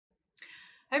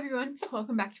Hi everyone,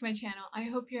 welcome back to my channel. I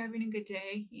hope you're having a good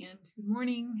day and good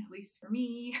morning, at least for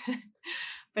me.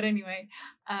 But anyway,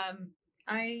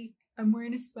 I'm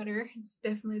wearing a sweater. It's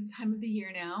definitely the time of the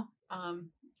year now.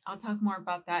 I'll talk more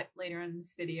about that later in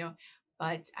this video.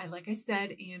 But like I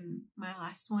said in my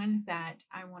last one, that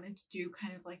I wanted to do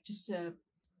kind of like just an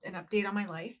update on my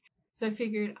life. So I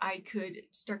figured I could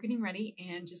start getting ready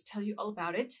and just tell you all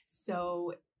about it.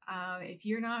 So if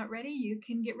you're not ready, you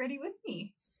can get ready with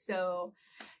me. So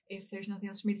if there's nothing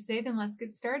else for me to say, then let's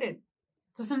get started.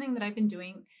 So something that I've been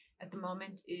doing at the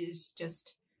moment is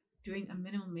just doing a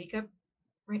minimal makeup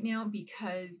right now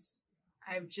because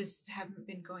I just haven't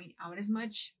been going out as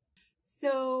much.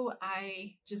 So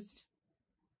I just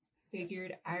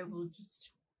figured I will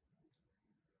just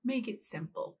make it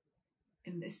simple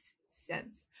in this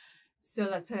sense. So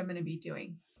that's what I'm going to be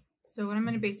doing. So what I'm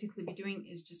going to basically be doing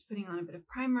is just putting on a bit of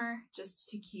primer just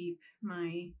to keep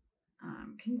my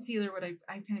concealer. What I've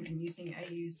kind of been using, I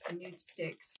use the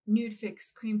Nude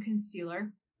Fix Cream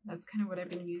Concealer. That's kind of what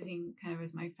I've been using kind of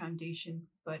as my foundation,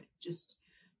 but just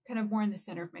kind of more in the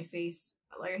center of my face.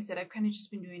 Like I said, I've kind of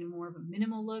just been doing more of a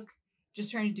minimal look,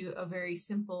 just trying to do a very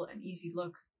simple and easy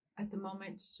look at the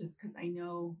moment, just because I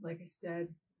know, like I said,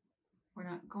 we're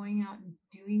not going out and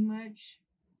doing much.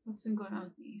 What's been going on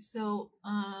with me? So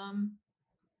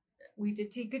we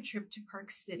did take a trip to Park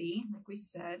City, like we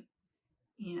said,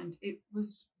 and it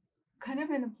was kind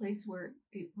of in a place where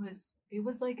it was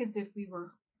like as if we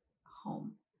were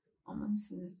home,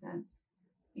 almost in a sense.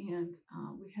 And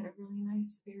we had a really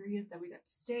nice area that we got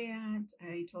to stay at.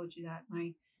 I told you that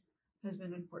my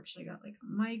husband unfortunately got like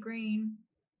a migraine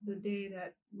the day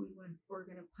that we're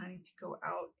planning to go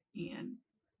out and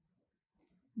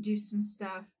do some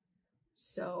stuff.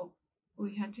 So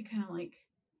we had to kind of like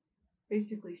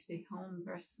basically stay home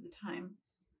the rest of the time.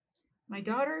 My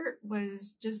daughter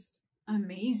was just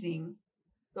amazing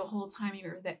the whole time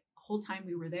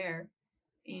we were there.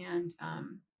 And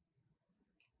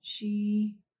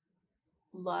she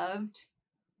loved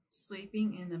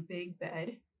sleeping in a big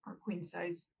bed or queen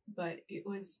size, but it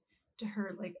was to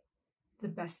her like the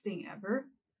best thing ever.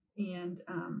 And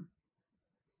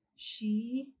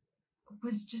she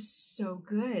was just so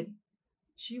good.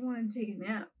 She wanted to take a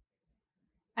nap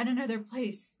at another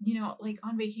place, you know, like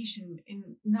on vacation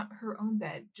in not her own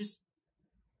bed. Just,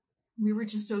 we were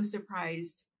just so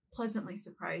surprised, pleasantly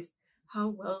surprised how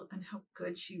well and how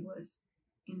good she was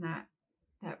in that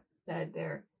bed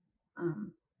there.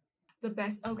 The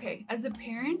best. Okay, as a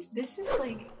parent, this is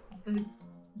like the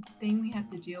thing we have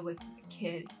to deal with a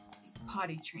kid is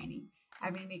potty training.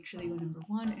 Having to make sure they go number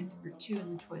 1 and number 2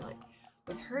 in the toilet.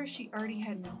 With her, she already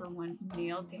had number 1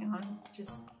 nailed down,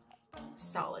 just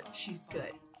solid. She's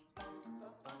good.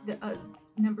 The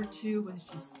number 2 was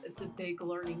just the big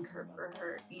learning curve for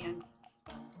her, and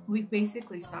we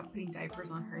basically stopped putting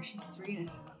diapers on her. She's 3.5,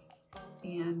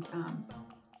 and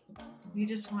we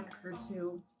just wanted her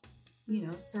to, you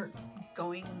know, start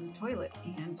going in the toilet.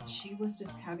 And she was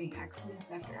just having accidents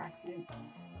after accidents,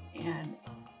 and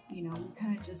you know, we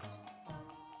kind of just,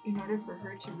 in order for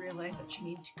her to realize that she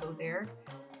needed to go there,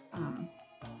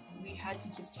 we had to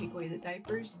just take away the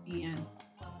diapers and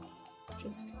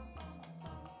just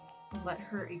let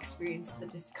her experience the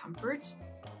discomfort,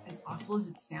 as awful as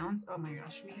it sounds. Oh my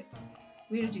gosh,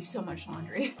 we had to do so much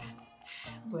laundry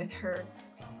with her,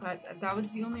 but that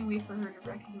was the only way for her to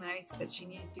recognize that she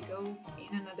needed to go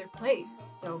in another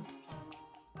place. So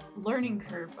learning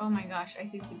curve, oh my gosh, I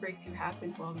think the breakthrough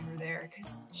happened while we were there,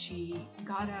 because she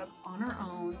got up on her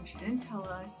own. She didn't tell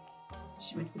us.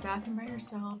 She went to the bathroom by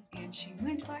herself, and she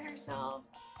went by herself.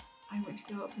 I went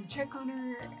to go up and check on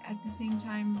her at the same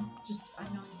time, just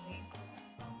unknowingly,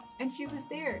 and she was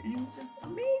there, and it was just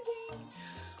amazing.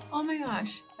 Oh my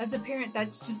gosh, as a parent,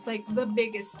 that's just like the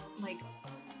biggest like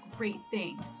great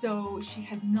thing. So she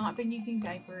has not been using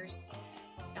diapers.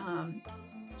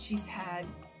 She's had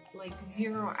like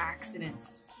 0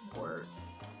 accidents for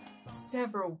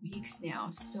several weeks now,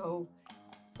 so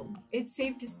it's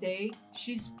safe to say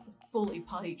she's fully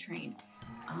potty trained.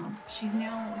 She's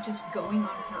now just going on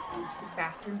her own to the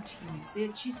bathroom to use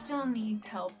it. She still needs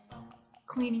help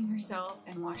cleaning herself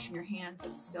and washing her hands.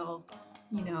 That's still,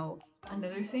 you know,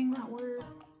 another thing that we're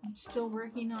still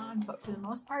working on, but for the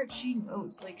most part, she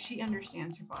knows, like, she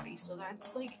understands her body. So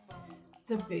that's like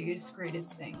the biggest,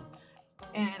 greatest thing.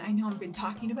 And I know I've been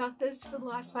talking about this for the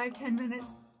last 5-10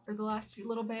 minutes, or the last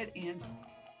little bit, and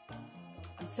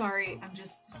I'm sorry, I'm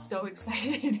just so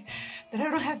excited that I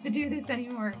don't have to do this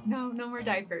anymore. No more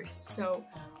diapers. So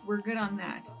we're good on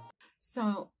that.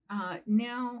 So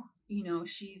now, you know,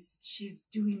 she's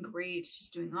doing great. She's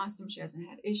doing awesome. She hasn't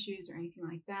had issues or anything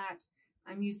like that.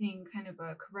 I'm using kind of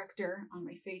a corrector on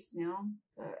my face now,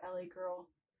 the LA Girl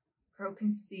Pro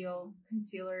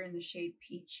Concealer in the shade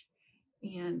Peach.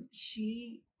 And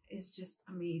she is just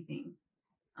amazing.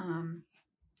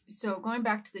 So going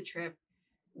back to the trip,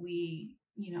 we,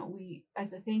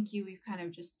 as a thank you,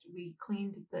 we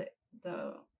cleaned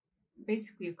the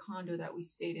basically a condo that we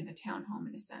stayed in, a townhome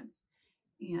in a sense,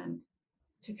 and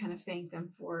to kind of thank them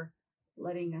for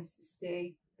letting us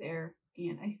stay there.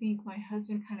 And I think my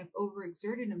husband kind of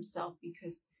overexerted himself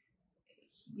because,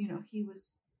 he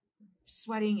was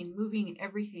sweating and moving and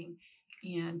everything,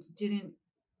 and didn't.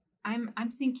 I'm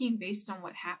thinking based on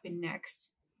what happened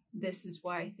next, this is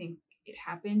why I think it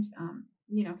happened.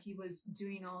 He was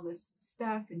doing all this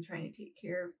stuff and trying to take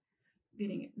care of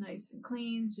getting it nice and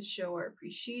clean to show our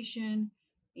appreciation.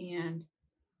 And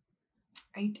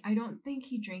I don't think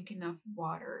he drank enough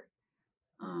water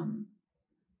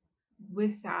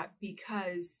with that,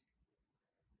 because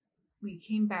we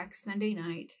came back Sunday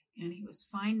night and he was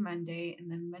fine Monday,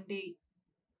 and then Monday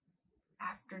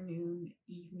afternoon,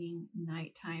 evening,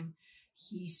 nighttime,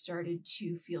 he started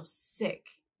to feel sick,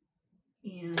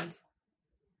 and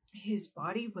his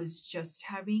body was just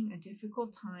having a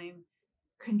difficult time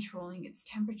controlling its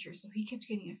temperature. So he kept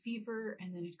getting a fever,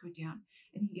 and then it'd go down,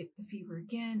 and he'd get the fever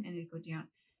again, and it'd go down.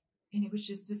 And it was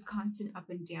just this constant up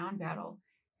and down battle.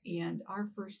 And our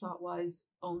first thought was,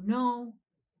 oh no,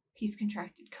 he's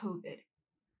contracted COVID,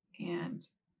 and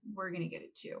we're going to get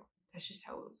it too. That's just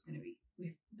how it was going to be.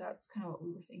 That's kind of what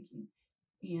we were thinking.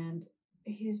 And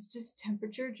his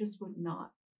temperature just would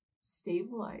not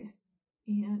stabilize.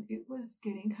 And it was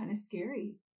getting kind of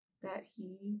scary that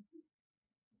he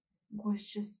was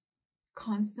just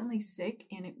constantly sick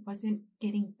and it wasn't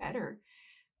getting better.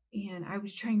 And I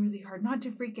was trying really hard not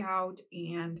to freak out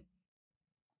and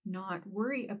not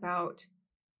worry about,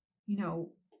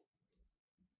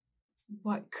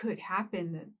 what could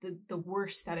happen, the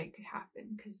worst that it could happen,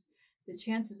 because the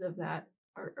chances of that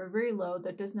are very low.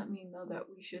 That does not mean, though, that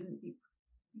we shouldn't be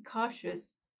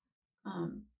cautious.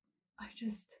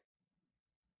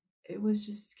 It was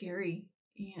just scary,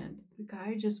 and the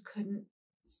guy just couldn't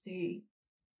stay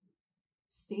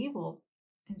stable.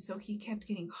 And so he kept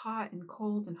getting hot and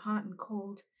cold and hot and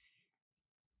cold.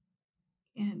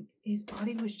 And his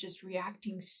body was just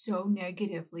reacting so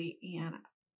negatively. And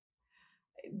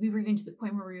we were getting to the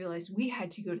point where we realized we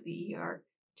had to go to the ER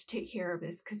to take care of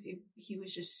this, because it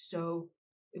was just so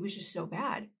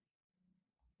bad.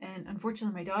 And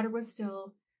unfortunately, my daughter was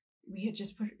still,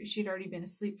 she'd already been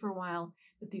asleep for a while,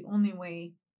 but the only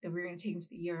way that we were going to take him to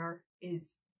the ER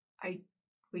is I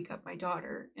wake up my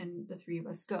daughter and the three of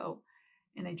us go,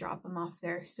 and I drop him off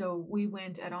there. So we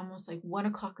went at almost like 1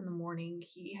 o'clock in the morning.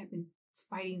 He had been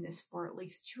fighting this for at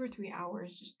least 2 or 3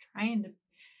 hours, just trying to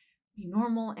be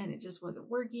normal, and it just wasn't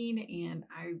working. And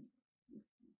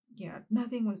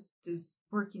nothing was just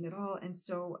working at all. And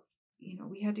so,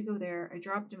 we had to go there. I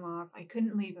dropped him off. I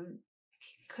couldn't leave him,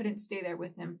 couldn't stay there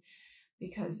with him,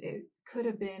 because it could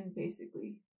have been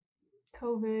basically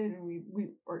COVID,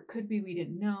 or it could be, we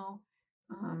didn't know.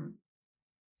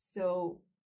 So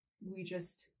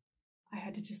I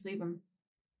had to just leave him.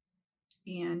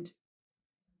 And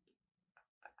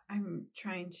I'm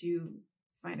trying to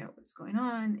find out what's going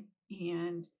on.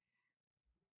 And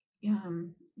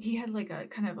he had like a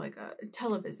kind of like a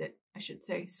televisit, I should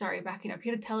say. Sorry, backing up. He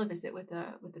had a televisit with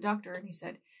the doctor, and he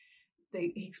said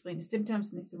he explained his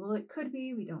symptoms, and they said, well, it could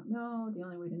be, we don't know. The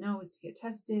only way to know is to get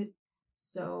tested.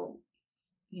 So,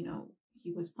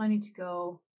 he was planning to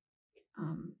go,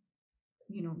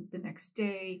 the next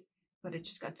day, but it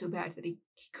just got so bad that he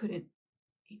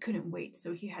couldn't wait.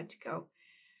 So he had to go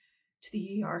to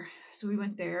the ER. So we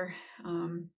went there.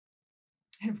 And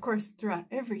of course, throughout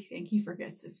everything, he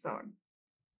forgets his phone.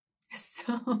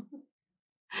 So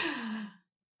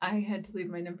I had to leave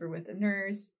my number with a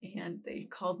nurse, and they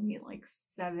called me at like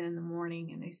 7 in the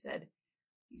morning, and they said,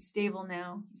 he's stable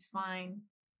now. He's fine.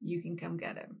 You can come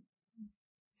get him.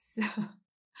 So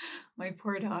my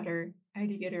poor daughter, I had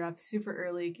to get her up super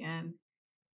early again.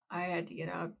 I had to get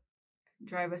up,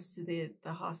 drive us to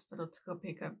the hospital to go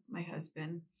pick up my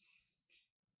husband.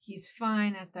 He's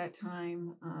fine at that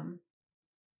time.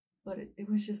 But it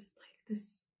was just like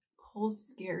this whole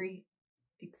scary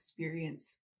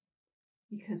experience,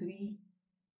 because we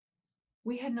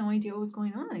had no idea what was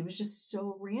going on. It was just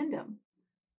so random.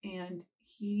 And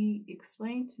he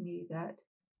explained to me that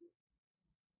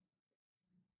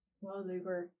while they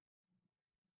were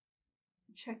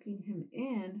checking him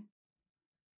in,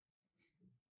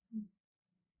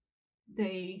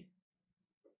 they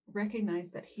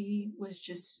recognized that he was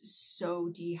just so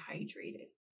dehydrated.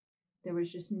 There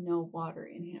was just no water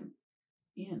in him.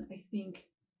 And I think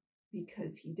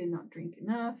because he did not drink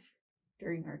enough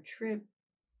during our trip.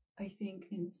 I think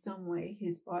in some way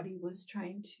his body was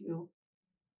trying to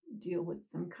deal with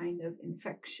some kind of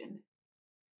infection.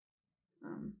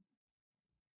 And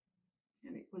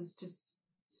it was just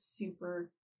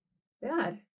super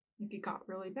bad. Like, it got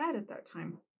really bad at that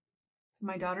time.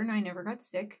 My daughter and I never got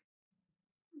sick.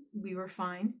 We were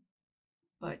fine.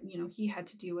 But, you know, he had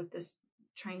to deal with this,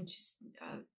 trying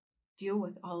to deal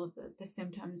with all of the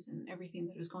symptoms and everything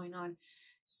that was going on.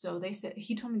 So they said,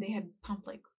 he told me they had pumped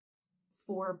like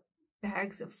 4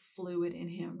 bags of fluid in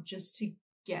him just to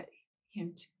get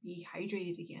him to be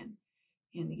hydrated again.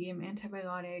 And they gave him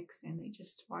antibiotics, and they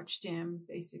just watched him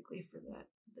basically for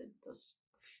those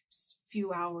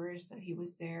few hours that he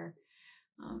was there.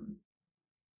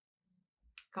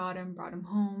 Got him, brought him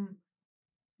home.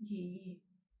 He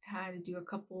had to do a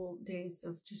couple days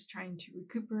of just trying to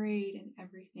recuperate and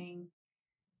everything.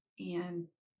 And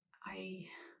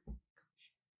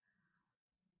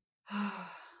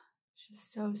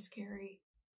just so scary.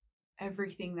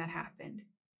 Everything that happened.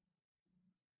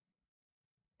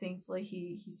 Thankfully,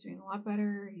 he's doing a lot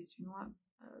better. He's doing a lot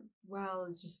well. It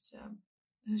was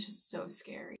just so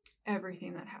scary.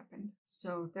 Everything that happened.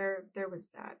 So there was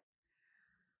that.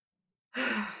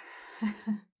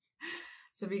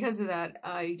 So because of that,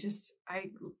 I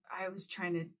was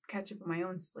trying to catch up on my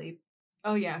own sleep.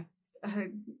 Oh yeah,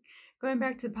 going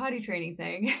back to the potty training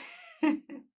thing.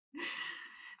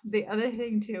 The other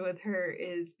thing too with her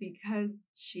is because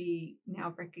she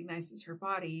now recognizes her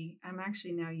body, I'm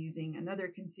actually now using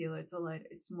another concealer.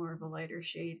 It's more of a lighter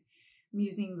shade. I'm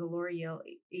using the L'Oreal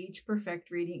Age Perfect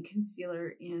Radiant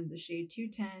Concealer in the shade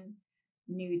 210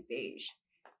 Nude Beige.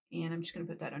 And I'm just going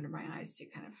to put that under my eyes to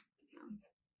kind of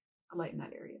lighten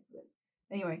that area. But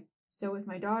anyway, so with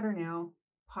my daughter now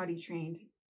potty trained,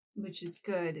 which is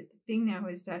good. The thing now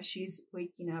is that she's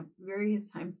waking up various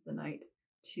times of the night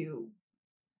to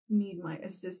need my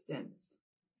assistance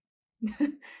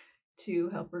to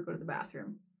help her go to the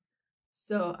bathroom.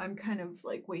 So I'm kind of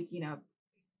like waking up.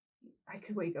 I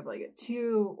could wake up like at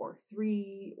 2 or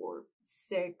 3 or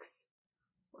 6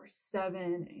 or 7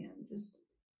 and just,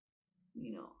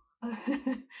 you know,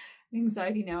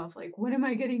 anxiety now of like, when am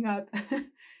I getting up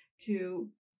to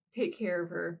take care of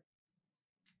her?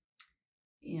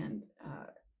 And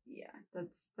yeah,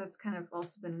 that's kind of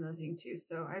also been another thing too.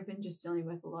 So I've been just dealing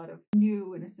with a lot of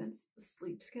new, in a sense,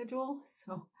 sleep schedule.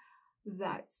 So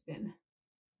that's been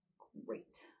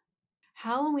great.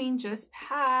 Halloween just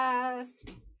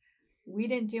passed. We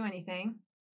didn't do anything.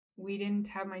 We didn't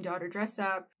have my daughter dress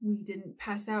up. We didn't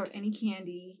pass out any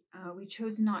candy. We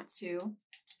chose not to.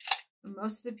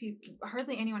 Most of the people,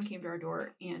 hardly anyone came to our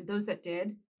door, and those that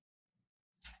did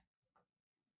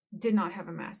not have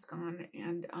a mask on,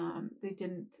 and they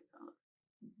didn't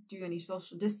do any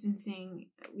social distancing.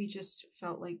 We just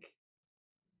felt like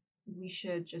we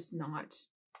should just not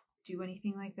do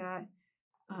anything like that.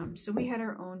 So we had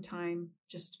our own time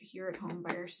just here at home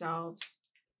by ourselves.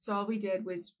 So all we did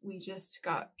was we just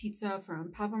got pizza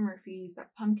from Papa Murphy's,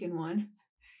 that pumpkin one,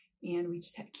 and we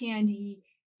just had candy,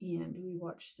 and we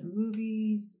watched some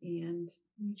movies, and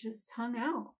we just hung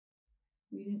out.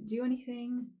 We didn't do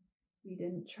anything. We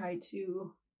didn't try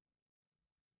to.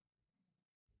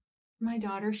 My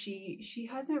daughter, she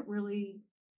hasn't really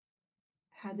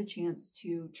had the chance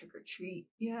to trick or treat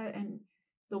yet, and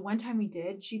the one time we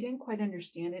did, she didn't quite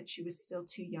understand it. She was still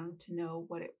too young to know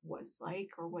what it was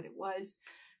like or what it was.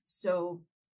 So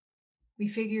we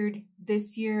figured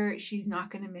this year she's not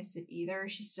going to miss it either.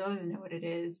 She still doesn't know what it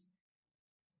is.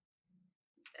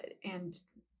 And,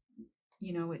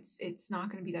 you know, it's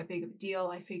not going to be that big of a deal.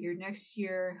 I figured next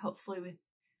year, hopefully with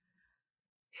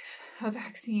a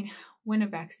vaccine, when a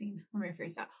vaccine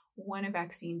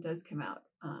does come out,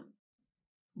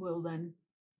 we'll then,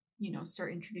 you know,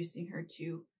 start introducing her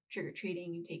to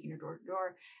trick-or-treating and taking her door to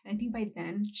door. And I think by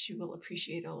then she will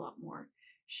appreciate it a lot more.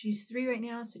 She's 3 right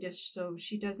now, so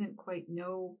she doesn't quite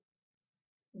know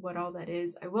what all that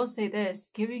is. I will say this,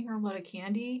 giving her a lot of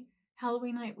candy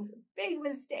Halloween night was a big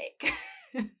mistake.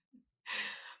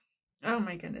 Oh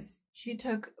my goodness. She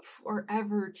took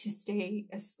forever to stay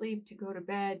asleep, to go to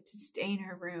bed, to stay in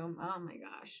her room. Oh my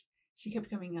gosh. She kept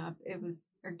coming up.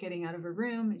 Or getting out of her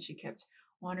room, and she kept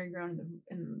wandering around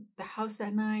in the house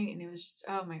at night, and it was just,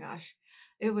 oh my gosh.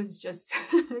 It was just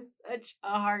such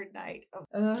a hard night.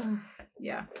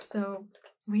 Yeah, so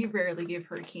we rarely give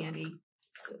her candy.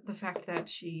 So the fact that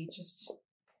she just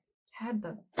had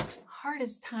the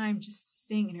hardest time just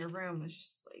staying in her room was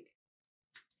just like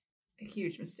a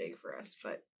huge mistake for us.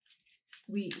 But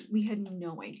we had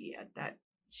no idea that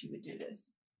she would do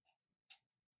this,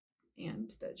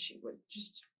 and that she would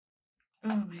just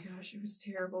Oh my gosh, it was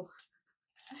terrible.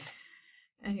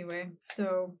 Anyway,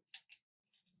 so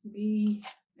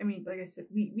like I said,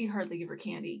 we hardly give her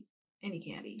candy, any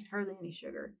candy, hardly any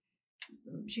sugar.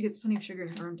 She gets plenty of sugar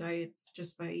in her own diet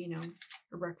just by,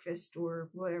 her breakfast or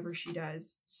whatever she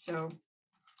does. So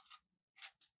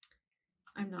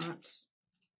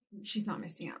she's not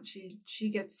missing out. She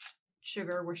gets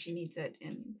sugar where she needs it,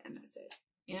 and that's it.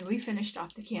 And we finished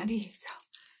off the candy, so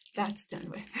that's done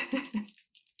with.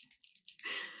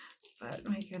 But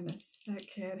my goodness, that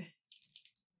kid,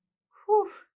 whew,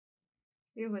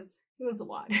 it was a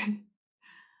lot.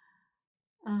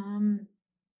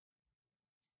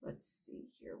 Let's see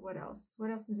here. What else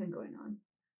has been going on?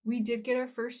 We did get our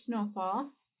first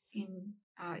snowfall in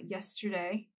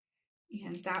yesterday,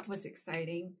 and that was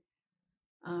exciting.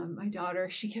 My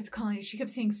daughter, she kept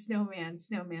saying snowman,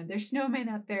 snowman. There's snowmen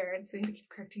out there. And so we had to keep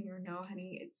correcting her, no,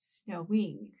 honey, it's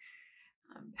snowing.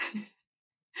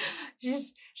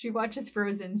 She watches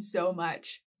Frozen so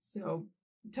much. So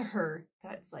to her,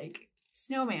 that's like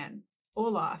snowman,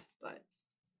 Olaf, but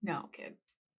no, kid,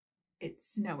 it's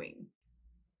snowing.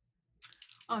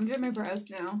 I'm doing my brows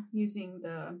now using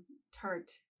the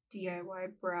Tarte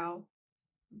DIY Brow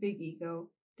Big Ego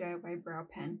DIY Brow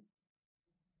Pen.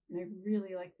 And I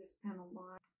really like this pen a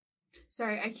lot.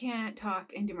 Sorry, I can't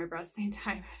talk and do my brows at the same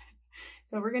time.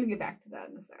 So we're going to get back to that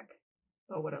in a sec.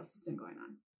 Oh, what else has been going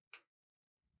on?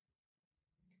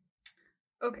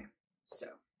 Okay, so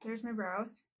there's my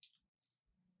brows.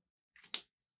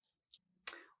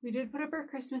 We did put up our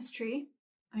Christmas tree.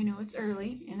 I know it's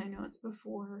early and I know it's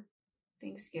before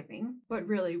Thanksgiving, but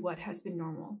really what has been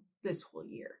normal this whole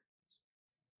year.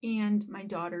 And my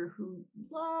daughter, who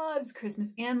loves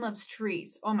Christmas and loves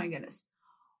trees, oh my goodness,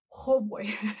 oh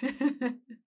boy,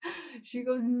 she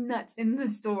goes nuts in the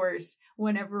stores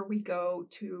whenever we go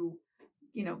to,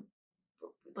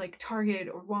 like Target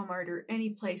or Walmart or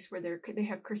any place where they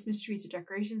have Christmas trees or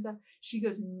decorations up. She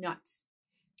goes nuts.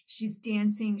 She's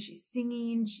dancing, she's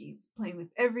singing, she's playing with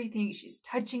everything, she's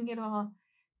touching it all.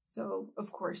 So,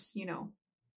 of course,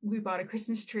 we bought a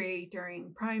Christmas tree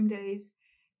during Prime Days,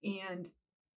 and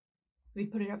we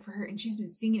put it up for her, and she's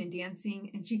been singing and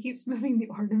dancing, and she keeps moving the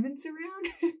ornaments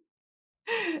around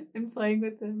and playing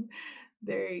with them.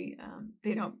 They're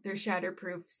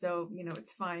shatterproof, so,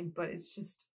 it's fine, but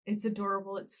it's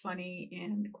adorable, it's funny,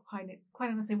 and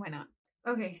quite honestly, why not?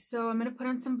 Okay, so I'm going to put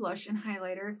on some blush and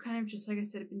highlighter. I've kind of just, like I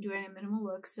said, I've been doing a minimal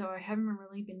look, so I haven't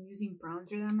really been using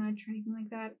bronzer that much or anything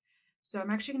like that. So I'm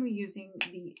actually going to be using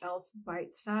the e.l.f.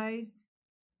 Bite Size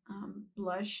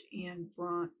blush and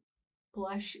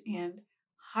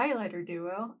highlighter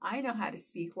duo. I know how to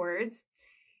speak words.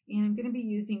 And I'm going to be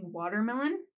using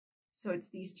Watermelon. So it's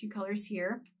these two colors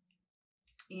here.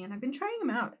 And I've been trying them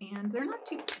out, and they're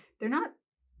not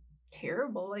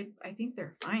terrible. I think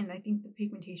they're fine. I think the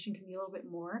pigmentation can be a little bit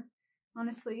more,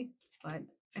 honestly. But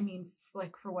I mean,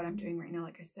 like for what I'm doing right now,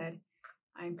 like I said,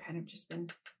 I'm kind of just been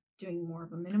doing more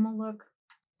of a minimal look.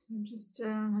 So I'm just,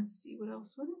 let's see what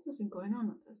else has been going on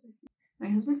with this. My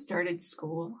husband started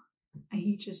school.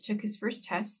 He just took his first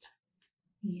test,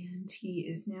 and he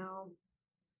is now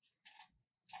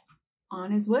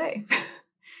on his way.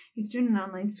 He's doing an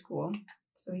online school,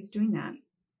 so he's doing that.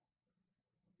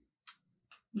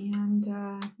 And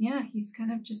yeah, he's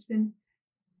kind of just been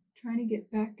trying to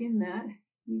get back in that.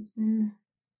 He's been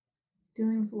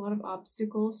dealing with a lot of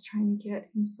obstacles, trying to get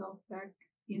himself back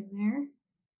in there.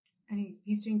 And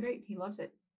he's doing great. He loves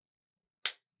it.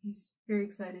 He's very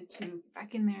excited to get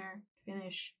back in there,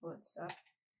 finish, all that stuff.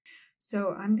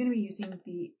 So I'm going to be using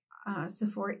the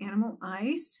Sephora Animal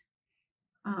Eyes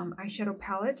eyeshadow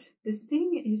palette. This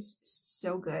thing is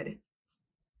so good.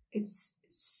 It's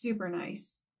super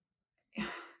nice.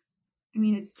 I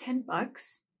mean, it's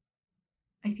 $10,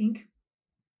 I think.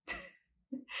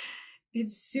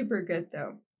 It's super good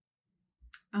though.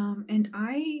 And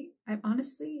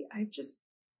I've just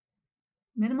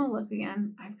minimal look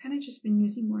again. I've kind of just been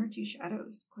using one or two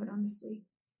shadows, quite honestly.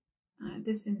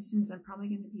 This instance, I'm probably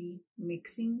going to be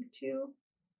mixing two.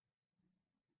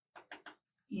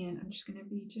 And I'm just going to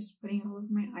be putting it all over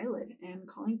my eyelid and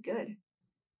calling it good.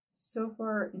 So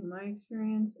far, in my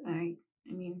experience, I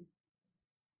mean,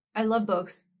 I love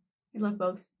both.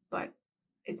 But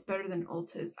it's better than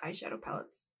Ulta's eyeshadow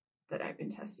palettes that I've been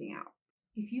testing out.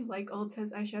 If you like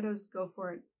Ulta's eyeshadows, go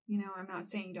for it. I'm not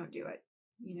saying don't do it.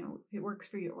 If it works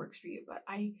for you, it works for you. But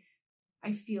I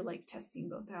feel like testing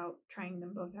both out, trying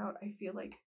them both out, I feel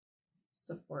like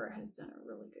Sephora has done a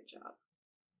really good job.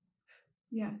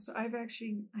 Yeah, so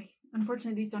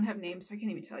unfortunately these don't have names, so I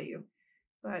can't even tell you.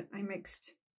 But I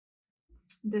mixed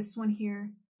this one here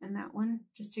and that one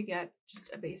just to get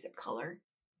just a basic color.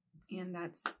 And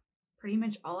that's pretty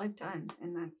much all I've done,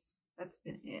 and that's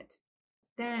been it.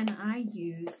 Then I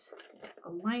use a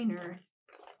liner,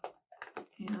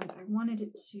 and I wanted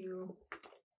it to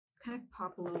kind of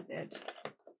pop a little bit.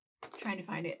 Trying to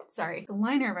find it. Sorry. The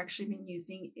liner I've actually been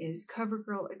using is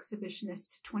CoverGirl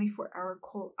Exhibitionist 24-Hour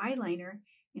Kohl Eyeliner,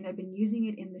 and I've been using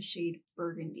it in the shade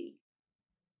Burgundy.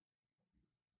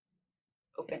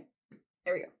 Open.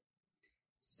 There we go.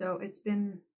 So it's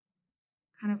been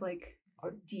kind of like a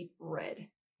deep red,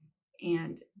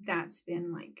 and that's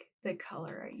been like the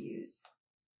color I use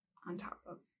on top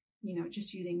of, you know,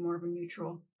 just using more of a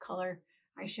neutral color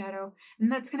eyeshadow.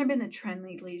 And that's kind of been the trend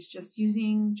lately, is just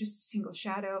using just a single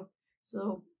shadow.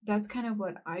 So that's kind of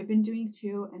what I've been doing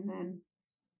too. And then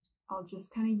I'll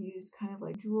just kind of use kind of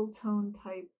like jewel tone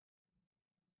type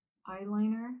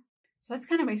eyeliner. So that's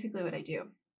kind of basically what I do.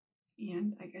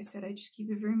 And like I said, I just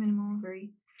keep it very minimal,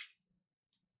 very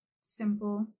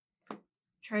simple.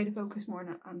 Try to focus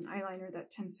more on eyeliner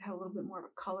that tends to have a little bit more of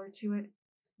a color to it,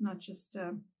 not just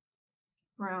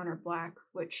brown or black,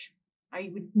 which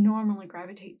I would normally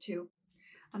gravitate to.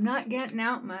 I'm not getting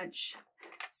out much,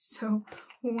 so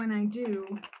when I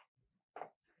do,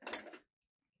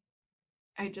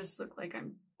 I just look like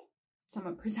I'm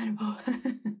somewhat presentable.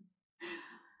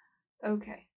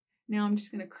 Okay, now I'm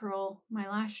just gonna curl my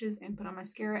lashes and put on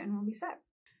mascara and we'll be set.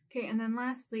 Okay, and then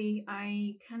lastly,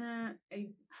 I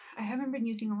haven't been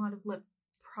using a lot of lip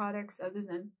products other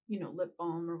than, you know, lip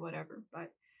balm or whatever,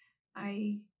 but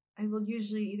I will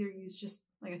usually either use just,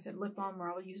 like I said, lip balm, or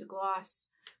I'll use a gloss.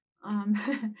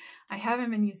 I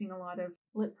haven't been using a lot of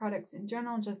lip products in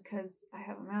general just because I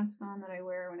have a mask on that I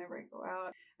wear whenever I go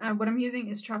out. What I'm using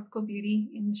is Tropical Beauty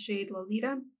in the shade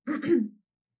Lolita.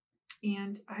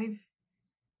 And I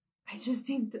just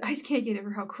think, I just can't get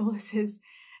over how cool this is.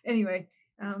 Anyway,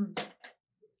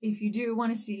 if you do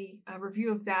want to see a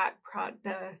review of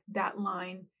that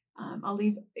line, I'll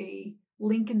leave a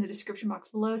link in the description box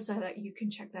below so that you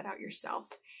can check that out yourself.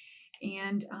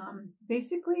 And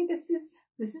basically this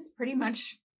is pretty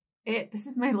much it. This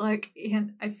is my look,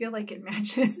 and I feel like it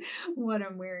matches what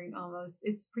I'm wearing almost.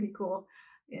 It's pretty cool,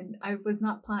 and I was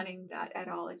not planning that at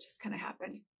all. It just kind of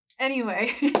happened.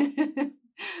 Anyway,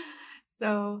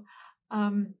 so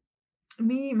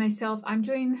myself, I'm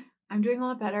doing a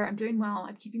lot better. I'm doing well.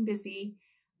 I'm keeping busy.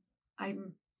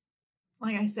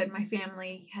 Like I said, my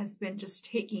family has been just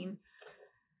taking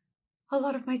a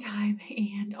lot of my time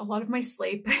and a lot of my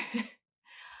sleep.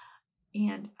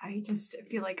 And I just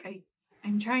feel like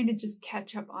I'm trying to just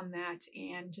catch up on that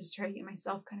and just try to get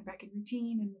myself kind of back in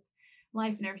routine and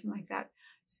life and everything like that.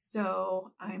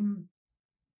 So I'm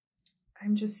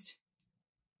just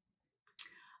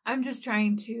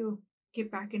trying to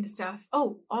get back into stuff.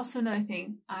 Oh, also another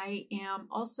thing, I am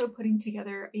also putting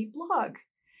together a blog.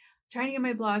 Trying to get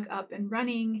my blog up and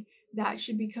running. That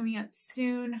should be coming out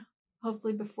soon,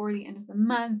 hopefully before the end of the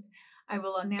month. I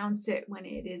will announce it when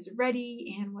it is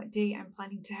ready and what day I'm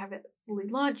planning to have it fully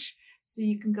launch, so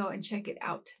you can go and check it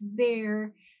out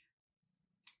there.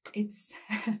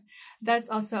 That's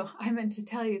also, I meant to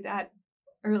tell you that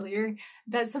earlier.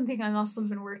 That's something I've also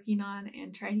been working on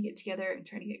and trying to get together and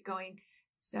trying to get going.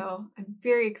 So I'm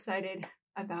very excited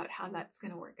about how that's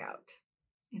going to work out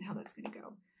and how that's going to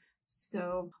go.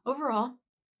 So overall,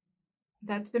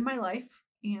 that's been my life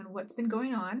and what's been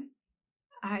going on.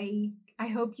 I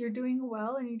hope you're doing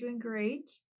well and you're doing great.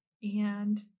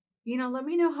 And, you know, let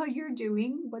me know how you're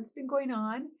doing, what's been going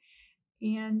on.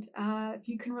 And if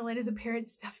you can relate as a parent,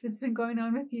 stuff that's been going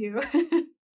on with you.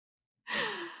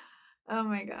 Oh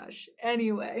my gosh.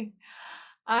 Anyway,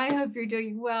 I hope you're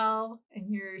doing well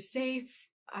and you're safe.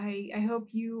 I hope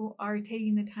you are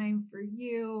taking the time for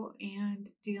you and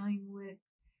dealing with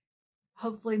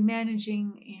hopefully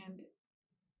managing and,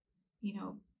 you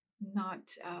know, not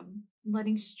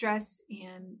letting stress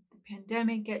and the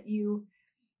pandemic get you.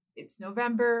 It's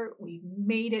November. We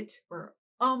made it. We're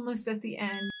almost at the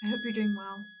end. I hope you're doing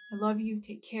well. I love you.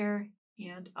 Take care.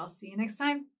 And I'll see you next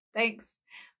time. Thanks.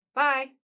 Bye.